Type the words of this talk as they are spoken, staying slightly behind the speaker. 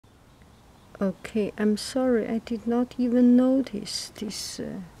Okay, I'm sorry, I did not even notice this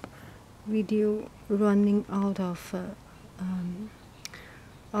video running out of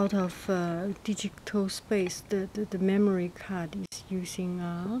digital space. The memory card is using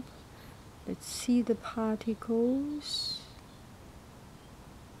up. Let's see the particles.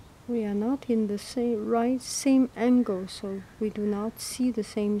 We are not in the same angle, so we do not see the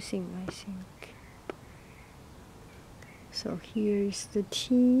same thing, I think. So here is the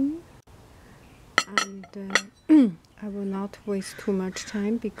T, and I will not waste too much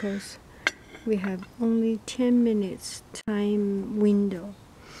time because we have only 10 minutes time window.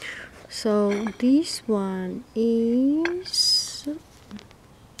 So this one is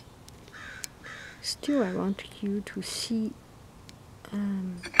still, I want you to see.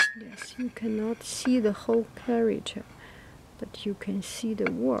 Yes, you cannot see the whole character, but you can see the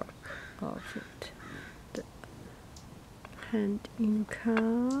work of it. The hand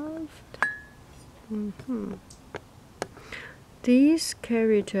incurved. This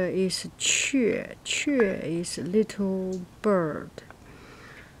character is 雀. 雀 is little bird,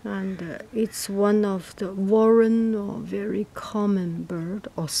 and it's one of the warren or very common bird,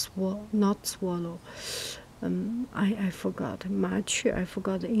 or not swallow. I forgot 麻雀. I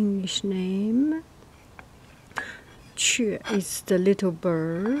forgot the English name. 雀 is the little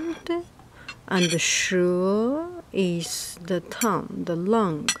bird, and the 舌 is the tongue, the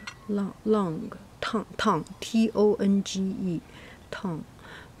lung, tongue, T-O-N-G-E, tongue.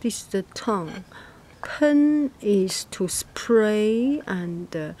 This is the tongue. 喷 is to spray,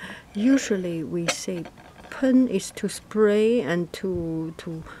 and usually we say 喷 is to spray and to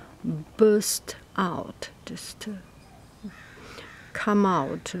burst out, just come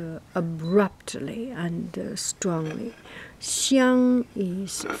out abruptly and strongly. 香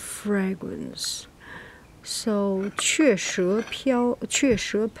is fragrance. So 雀舌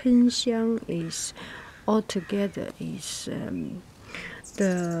喷香 is altogether is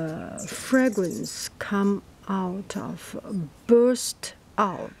the fragrance come out of bursts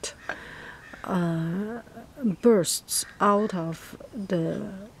out of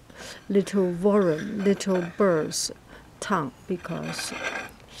the little bird's tongue, because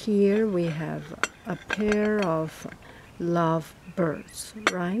here we have a pair of love birds,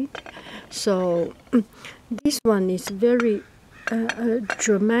 right? So this one is very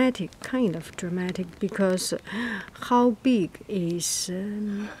dramatic, kind of dramatic, because how big is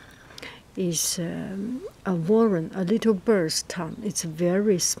a warren, a little bird's tongue? It's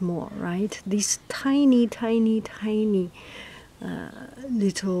very small, right? These tiny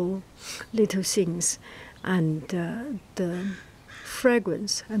little things, and the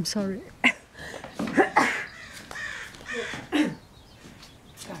fragrance. I'm sorry.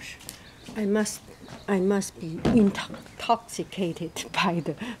 Gosh, I must be intoxicated by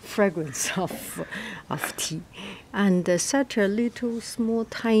the fragrance of tea, and such a little small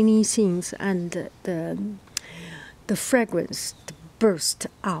tiny things, and the fragrance burst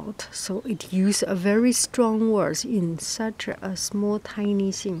out. So it uses a very strong words in such a small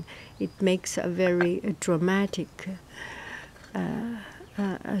tiny thing. It makes a very dramatic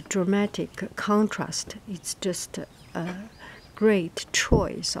contrast. It's just a great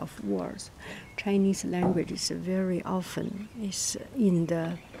choice of words. Chinese language is very often is in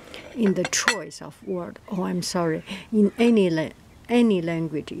the choice of word. Oh, I'm sorry. In any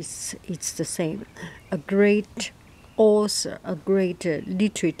language, it's the same. A great author, a great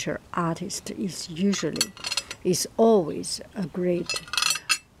literature artist is always a great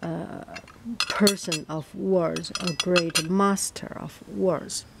person of words, a great master of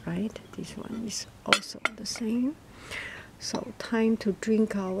words, right? This one is also the same. So time to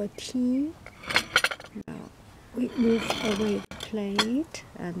drink our tea. Now we move away the plate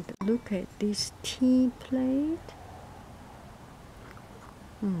and look at this tea plate.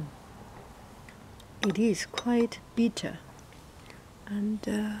 It is quite bitter and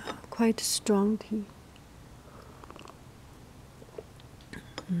quite strong tea.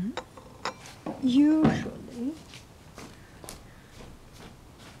 Usually,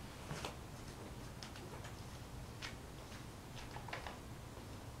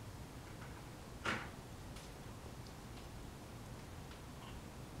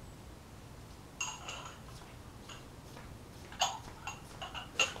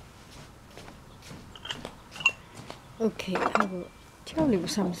 okay, I will tell you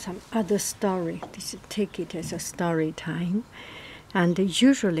some other story. Take it as a story time. And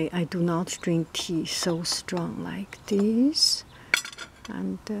usually I do not drink tea so strong like this.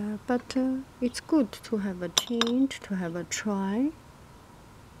 And but it's good to have a change, to have a try.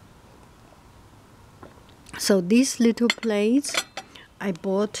 So these little plates I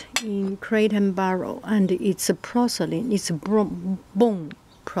bought in Crate and Barrel, and it's a porcelain. It's a bone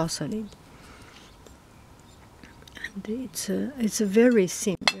porcelain, and it's a very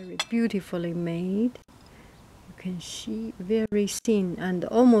thin, very beautifully made. You can see very thin and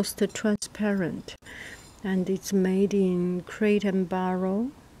almost transparent, and it's made in Crate and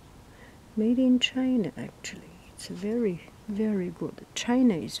Barrel, made in China actually. It's very, very good.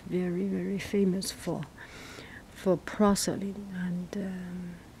 China is very, very famous for porcelain, and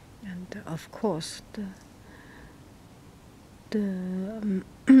of course the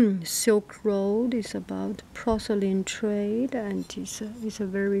Silk Road is about porcelain trade, and it's a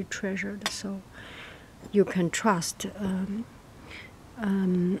very treasured. So you can trust a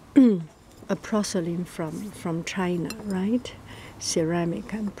porcelain from China, right?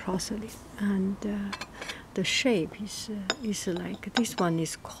 Ceramic and porcelain, and the shape is like this one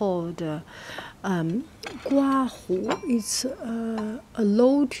is called guahu. It's a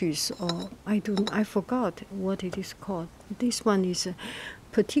lotus, or I forgot what it is called. This one is a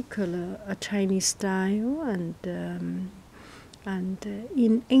particular Chinese style, and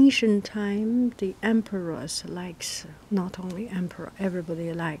in ancient time the emperors likes, not only emperor,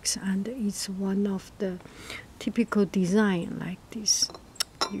 everybody likes, and it's one of the typical design like this.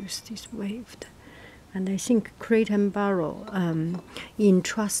 Use this waved. And I think Crate and Barrel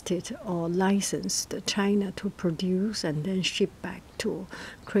entrusted or licensed China to produce and then ship back to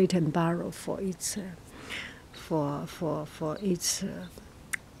Crate and Barrel for its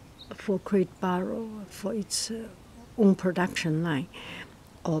Crate Barrel for its own production line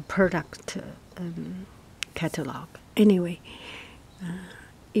or product catalog. Anyway,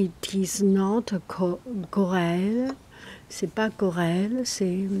 it is not a Corel, c'est pas Corel,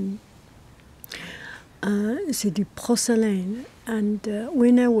 c'est du porcelain. And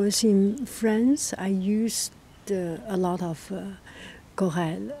when I was in France, I used a lot of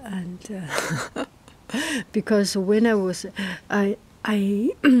Corel, and because when I was,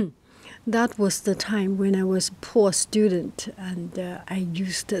 that was the time when I was a poor student, and I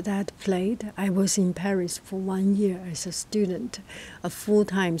used that plate. I was in Paris for 1 year as a student, a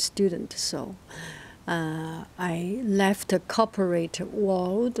full-time student, so I left the corporate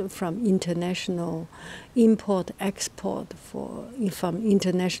world from international import-export from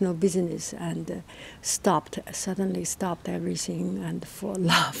international business, and suddenly stopped everything, and for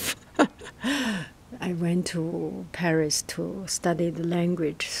love. I went to Paris to study the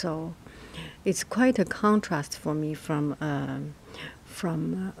language, so it's quite a contrast for me from a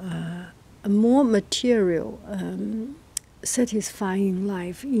more material, satisfying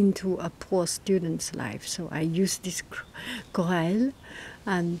life into a poor student's life. So I used this Corel,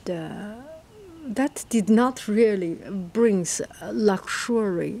 and that did not really brings a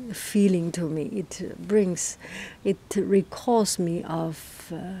luxury feeling to me. It recalls me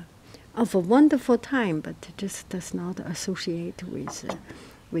of a wonderful time, but just does not associate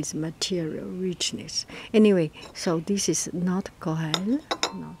with material richness. Anyway, so this is not Corel,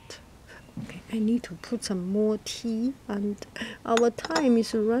 not. Okay, I need to put some more tea, and our time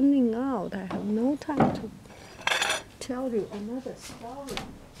is running out. I have no time to tell you another story.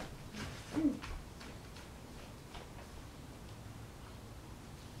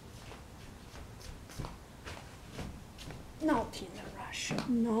 Not in a rush,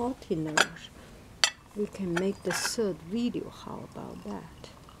 not in a rush. We can make the third video. How about that?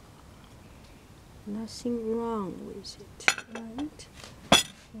 Nothing wrong with it, right?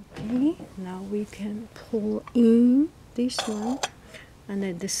 Okay, now we can pour in this one, and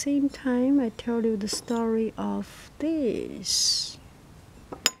at the same time I tell you the story of this.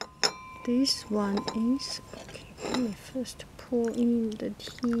 This one is, okay, let me first pour in the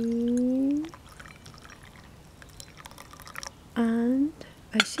tea, and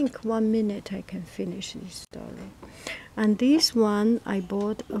I think 1 minute I can finish this story. And this one I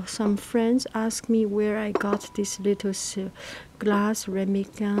bought, some friends asked me where I got this little glass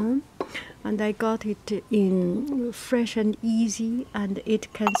ramekin, and I got it in Fresh and Easy, and it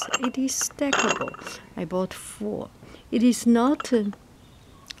is stackable. I bought 4. It is not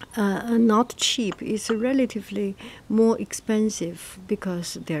cheap. It's relatively more expensive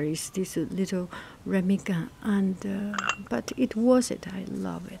because there is this little ramekin, and but it was it. I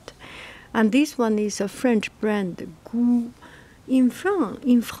love it. And this one is a French brand, Goût. In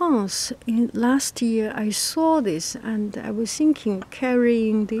France, last year I saw this, and I was thinking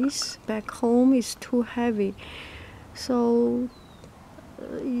carrying this back home is too heavy. So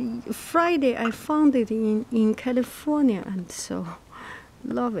Friday I found it in California, and so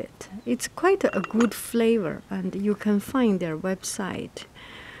love it. It's quite a good flavor, and you can find their website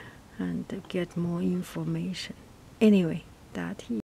and get more information. Anyway, that